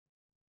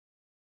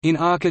In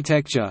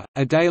architecture,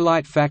 a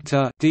daylight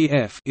factor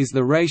 (dF) is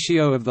the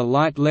ratio of the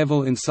light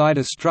level inside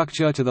a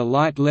structure to the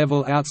light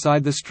level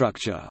outside the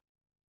structure.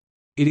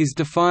 It is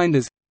defined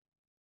as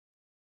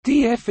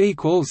dF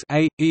equals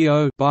A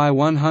EO by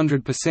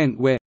 100%,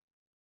 where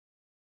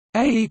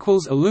A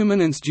equals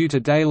illuminance due to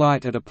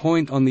daylight at a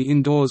point on the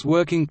indoors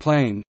working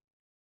plane.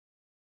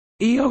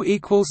 EO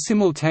equals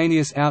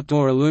simultaneous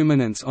outdoor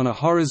illuminance on a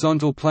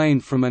horizontal plane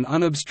from an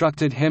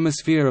unobstructed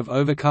hemisphere of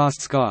overcast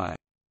sky.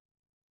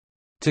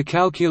 To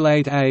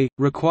calculate A,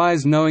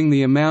 requires knowing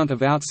the amount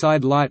of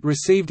outside light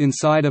received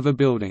inside of a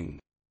building.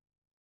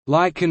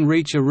 Light can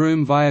reach a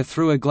room via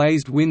through a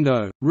glazed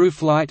window,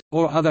 roof light,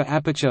 or other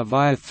aperture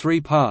via three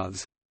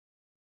paths.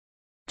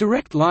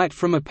 Direct light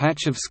from a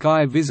patch of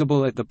sky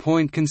visible at the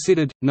point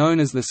considered, known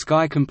as the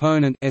sky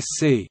component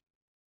 (SC).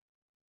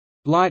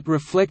 Light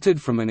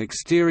reflected from an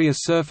exterior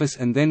surface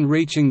and then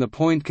reaching the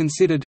point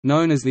considered,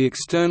 known as the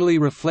externally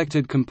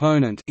reflected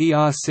component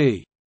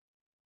 (ERC).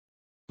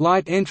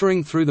 Light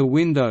entering through the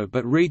window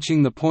but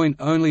reaching the point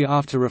only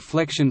after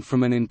reflection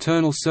from an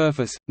internal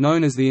surface,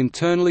 known as the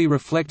internally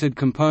reflected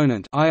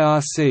component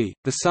 (IRC).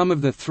 The sum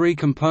of the three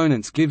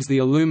components gives the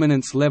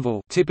illuminance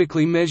level,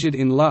 typically measured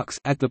in lux,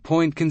 at the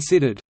point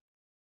considered.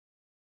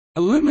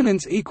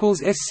 Illuminance equals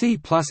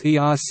SC plus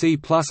ERC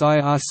plus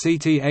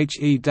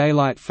IRC.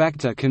 Daylight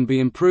factor can be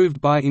improved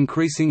by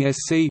increasing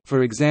SC,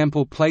 for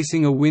example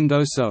placing a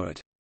window so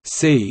it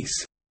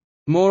sees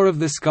more of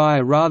the sky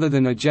rather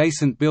than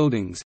adjacent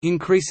buildings,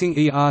 increasing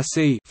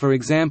ERC, for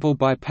example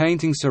by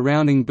painting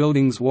surrounding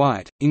buildings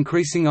white,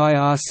 increasing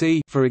IRC,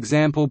 for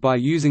example by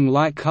using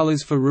light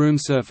colors for room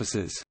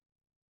surfaces.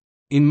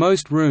 In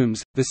most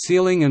rooms, the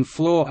ceiling and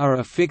floor are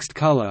a fixed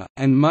color,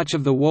 and much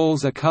of the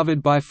walls are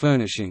covered by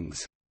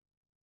furnishings.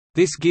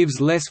 This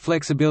gives less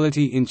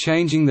flexibility in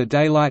changing the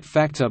daylight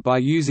factor by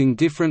using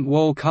different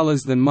wall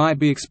colors than might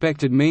be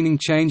expected, meaning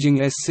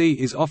changing SC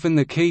is often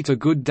the key to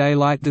good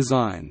daylight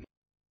design.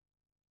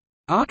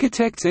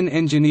 Architects and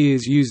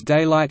engineers use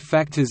daylight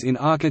factors in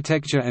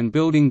architecture and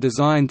building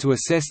design to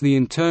assess the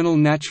internal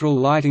natural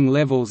lighting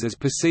levels as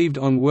perceived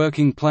on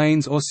working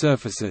planes or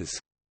surfaces.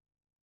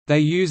 They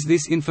use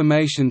this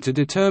information to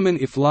determine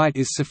if light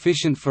is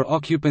sufficient for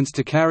occupants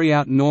to carry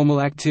out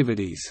normal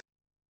activities.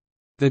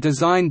 The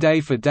design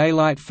day for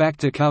daylight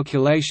factor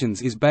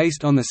calculations is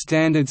based on the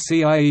standard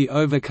CIE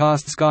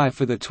overcast sky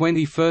for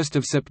 21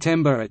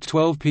 September at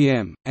 12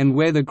 p.m., and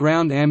where the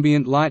ground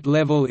ambient light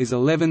level is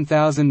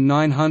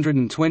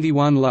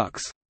 11,921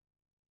 lux.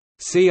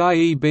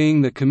 CIE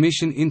being the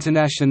Commission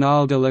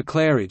Internationale de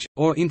l'Éclairage,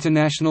 or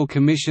International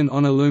Commission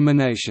on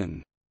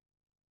Illumination.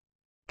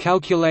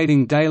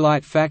 Calculating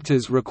daylight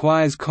factors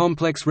requires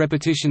complex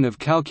repetition of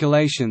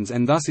calculations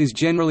and thus is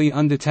generally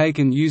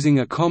undertaken using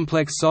a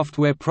complex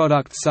software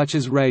product such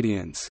as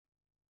Radiance.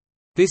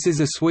 This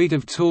is a suite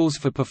of tools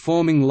for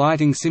performing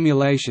lighting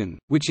simulation,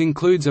 which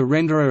includes a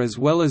renderer as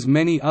well as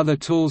many other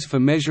tools for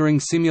measuring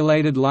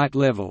simulated light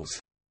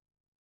levels.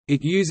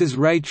 It uses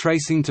ray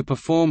tracing to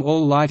perform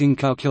all lighting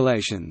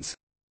calculations.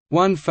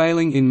 One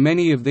failing in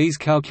many of these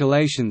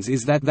calculations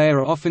is that they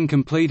are often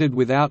completed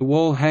without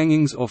wall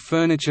hangings or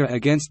furniture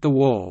against the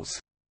walls.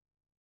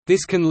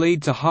 This can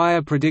lead to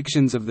higher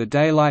predictions of the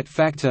daylight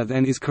factor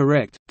than is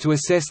correct. To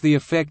assess the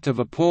effect of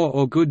a poor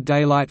or good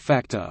daylight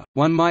factor,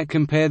 one might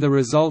compare the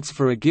results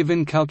for a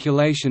given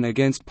calculation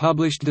against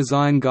published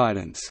design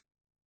guidance.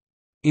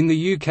 In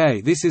the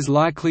UK this is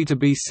likely to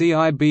be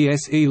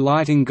CIBSE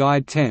Lighting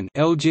Guide 10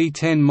 LG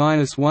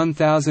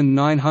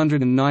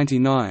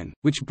 10-1999,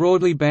 which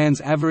broadly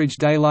bands average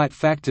daylight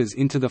factors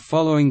into the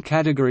following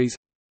categories.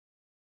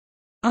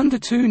 Under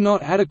 2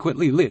 not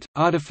adequately lit,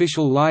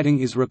 artificial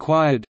lighting is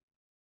required.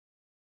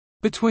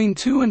 Between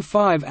 2 and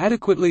 5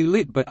 adequately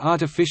lit but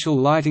artificial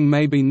lighting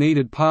may be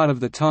needed part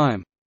of the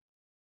time.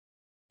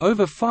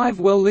 Over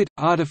 5 well-lit,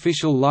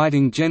 artificial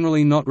lighting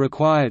generally not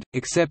required,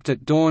 except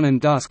at dawn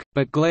and dusk,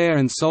 but glare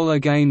and solar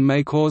gain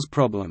may cause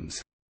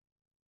problems.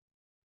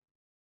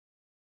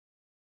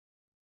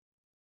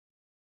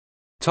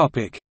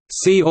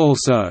 See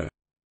also: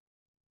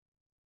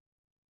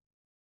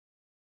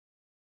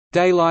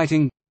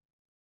 Daylighting,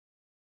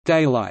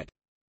 Daylight,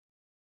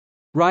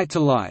 Right to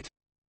light.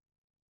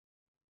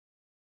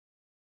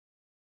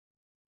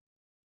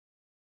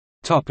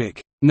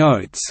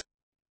 Notes.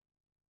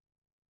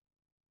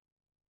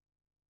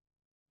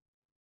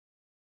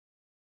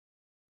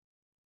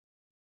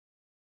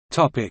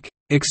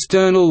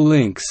 External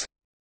links.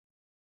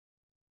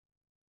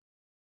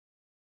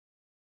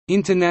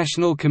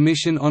 International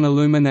Commission on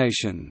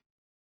Illumination